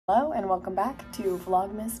Hello and welcome back to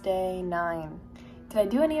Vlogmas Day 9. Did I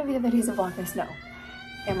do any of the other days of Vlogmas? No.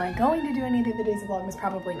 Am I going to do any of the other days of Vlogmas?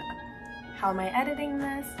 Probably not. How am I editing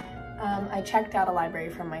this? I checked out a library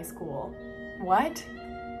from my school. What?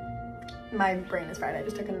 My brain is fried. I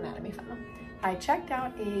just took an anatomy final. I checked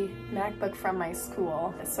out a MacBook from my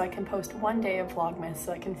school so I can post one day of Vlogmas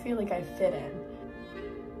so I can feel like I fit in.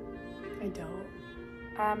 I don't.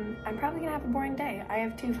 I'm probably gonna have a boring day. I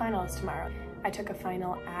have 2 finals tomorrow. I took a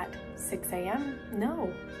final at 6 a.m.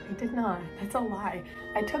 No, I did not. That's a lie.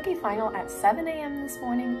 I took a final at 7 a.m. this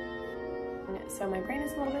morning. So my brain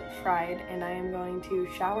is a little bit fried and I am going to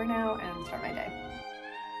shower now and start my day.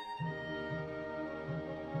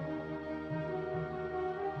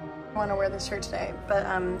 I want to wear this shirt today, but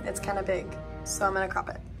it's kind of big, so I'm gonna crop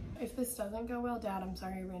it. If this doesn't go well, Dad, I'm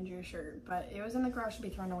sorry I ruined your shirt, but it was in the garage to be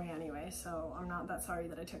thrown away anyway, so I'm not that sorry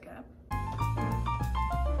that I took it.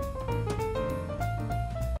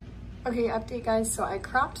 Okay, update guys, so I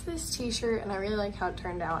cropped this t-shirt and I really like how it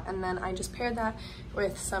turned out, and then I just paired that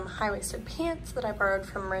with some high-waisted pants that I borrowed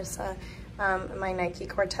from Marissa, my Nike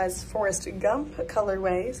Cortez Forrest Gump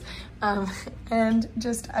colorways, and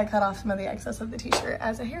just I cut off some of the excess of the t-shirt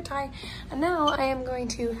as a hair tie, and now I am going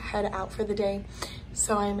to head out for the day,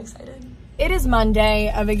 so I am excited. It is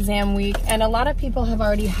Monday of exam week, and a lot of people have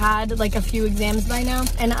already had like a few exams by now,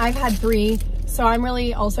 and I've had 3, so I'm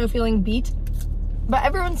really also feeling beat. But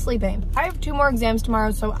everyone's sleeping. I have 2 more exams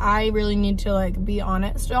tomorrow, so I really need to like be on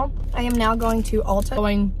it still. I am now going to Ulta,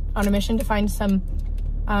 going on a mission to find some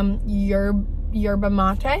yerba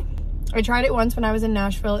mate. I tried it once when I was in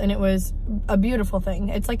Nashville and it was a beautiful thing.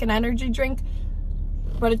 It's like an energy drink,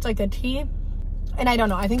 but it's like a tea. And I don't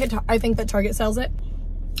know, I think that Target sells it.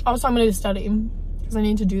 Also, I'm gonna study because I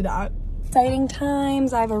need to do that. Exciting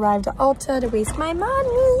times. I've arrived at Ulta to waste my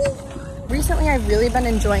money. Recently, I've really been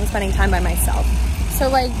enjoying spending time by myself. So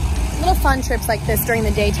like little fun trips like this during the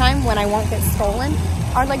daytime when I won't get stolen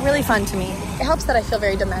are like really fun to me. It helps that I feel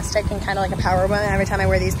very domestic and kind of like a power woman every time I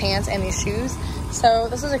wear these pants and these shoes. So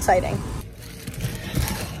this is exciting.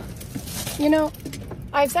 You know,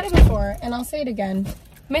 I've said it before and I'll say it again.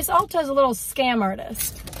 Miss Ulta is a little scam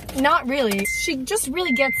artist. Not really. She just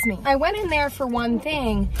really gets me. I went in there for one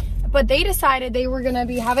thing, but they decided they were gonna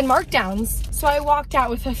be having markdowns. So I walked out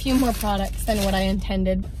with a few more products than what I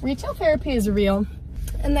intended. Retail therapy is real.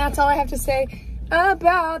 And that's all I have to say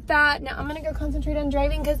about that. Now I'm gonna go concentrate on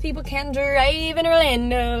driving because people can't drive in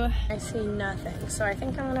Orlando. I see nothing, so I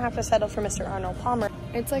think I'm gonna have to settle for Mr. Arnold Palmer.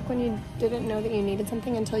 It's like when you didn't know that you needed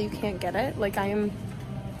something until you can't get it. Like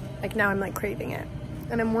now I'm like craving it.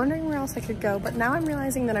 And I'm wondering where else I could go, but now I'm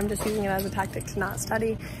realizing that I'm just using it as a tactic to not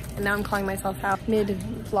study, and now I'm calling myself out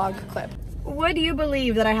mid-vlog clip. Would you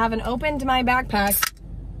believe that I haven't opened my backpack?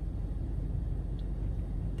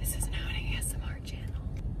 This is not an ASMR channel.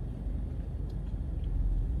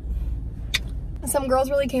 Some girls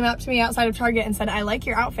really came up to me outside of Target and said, I like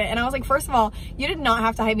your outfit. And I was like, first of all, you did not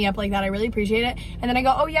have to hype me up like that. I really appreciate it. And then I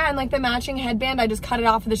go, oh yeah, and like the matching headband, I just cut it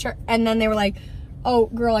off of the shirt. And then they were like, oh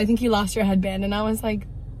girl, I think you lost your headband. And I was like,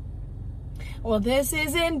 well, this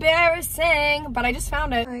is embarrassing, but I just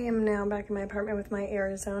found it. I am now back in my apartment with my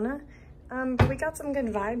Arizona, but we got some good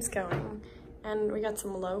vibes going, and we got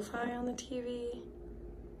some lo-fi on the TV.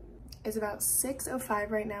 It's about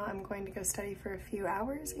 6:05 right now. I'm going to go study for a few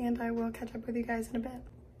hours, and I will catch up with you guys in a bit.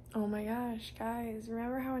 Oh my gosh, guys,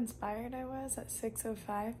 remember how inspired I was at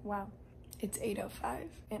 6:05? Wow, it's 8:05,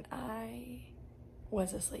 and I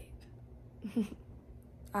was asleep.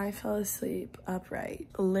 I fell asleep upright,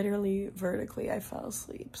 literally vertically I fell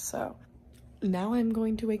asleep. So now I'm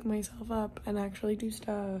going to wake myself up and actually do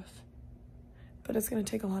stuff, but it's gonna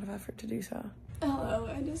take a lot of effort to do so. Hello,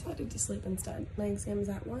 I decided to sleep instead. My exam is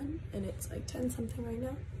at 1 and it's like 10 something right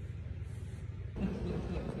now.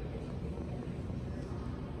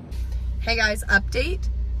 Hey guys, update.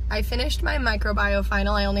 I finished my microbio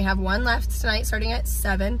final. I only have 1 left tonight starting at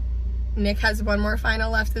 7. Nick has 1 more final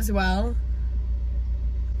left as well.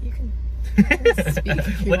 You can speak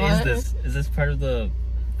if you What want. is this? Is this part of the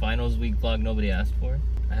finals week vlog nobody asked for?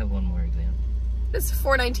 I have 1 more exam. It's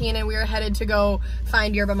 4:19 and we are headed to go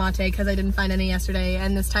find yerba mate because I didn't find any yesterday,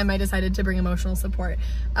 and this time I decided to bring emotional support.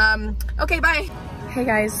 Okay, bye. Hey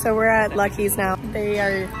guys, so we're at Lucky's now. They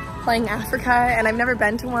are playing Africa and I've never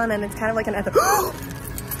been to one, and it's kind of like an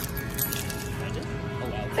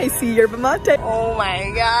I see yerba mate. Oh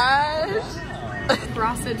my gosh.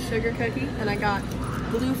 Frosted sugar cookie, and I got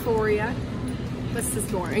Blueforia. This is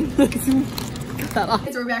boring. Cut that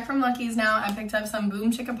off. So we're back from Lucky's now. I picked up some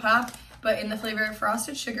Boom Chicka Pop, but in the flavor of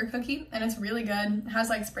frosted sugar cookie, and it's really good. It has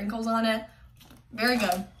like sprinkles on it. Very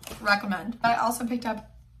good. Recommend. I also picked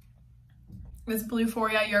up this Blue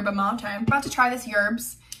Foria yerba mate. I'm about to try this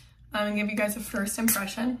yerbs and give you guys a first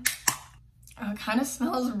impression. Oh, it kind of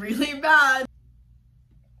smells really bad.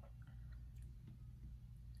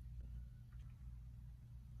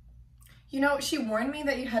 You know, she warned me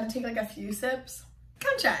that you had to take like a few sips.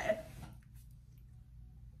 Come try it.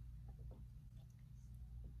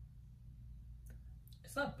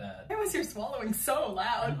 It's not bad. Why was your swallowing so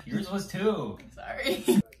loud? Yours was too.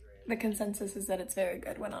 Sorry. The consensus is that it's very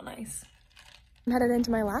good when on ice. I'm headed into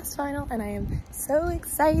my last final and I am so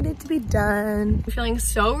excited to be done. I'm feeling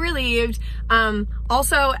so relieved.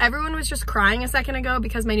 Also, everyone was just crying a second ago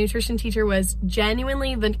because my nutrition teacher was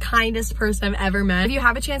genuinely the kindest person I've ever met. If you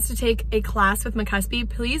have a chance to take a class with McCuspy,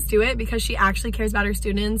 please do it because she actually cares about her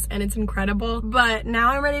students and it's incredible. But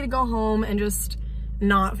now I'm ready to go home and just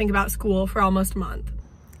not think about school for almost a month.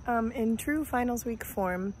 In true finals week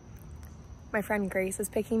form, my friend Grace is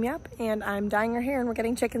picking me up and I'm dyeing her hair and we're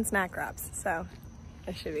getting chicken snack wraps. So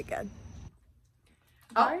it should be good.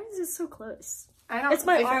 Ours is so close. I know. It's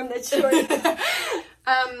my arm that's short.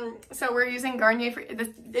 So we're using Garnier for this.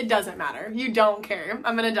 It doesn't matter. You don't care.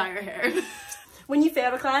 I'm gonna dye your hair. When you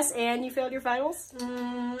failed a class and you failed your finals?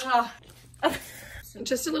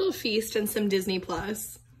 Just a little feast and some Disney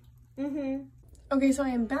Plus. Okay, so I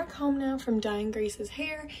am back home now from dyeing Grace's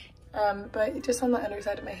hair. But just on the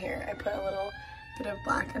underside of my hair, I put a little bit of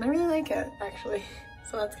black and I really like it actually.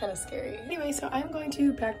 So that's kind of scary. Anyway, so I'm going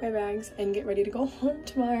to pack my bags and get ready to go home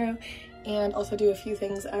tomorrow and also do a few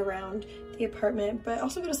things around the apartment, but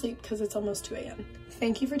also go to sleep because it's almost 2 a.m.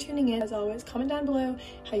 Thank you for tuning in. As always, comment down below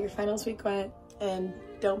how your finals week went and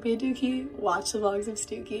don't be a dookie, watch the vlogs of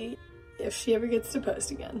Stookie if she ever gets to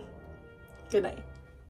post again. Good night.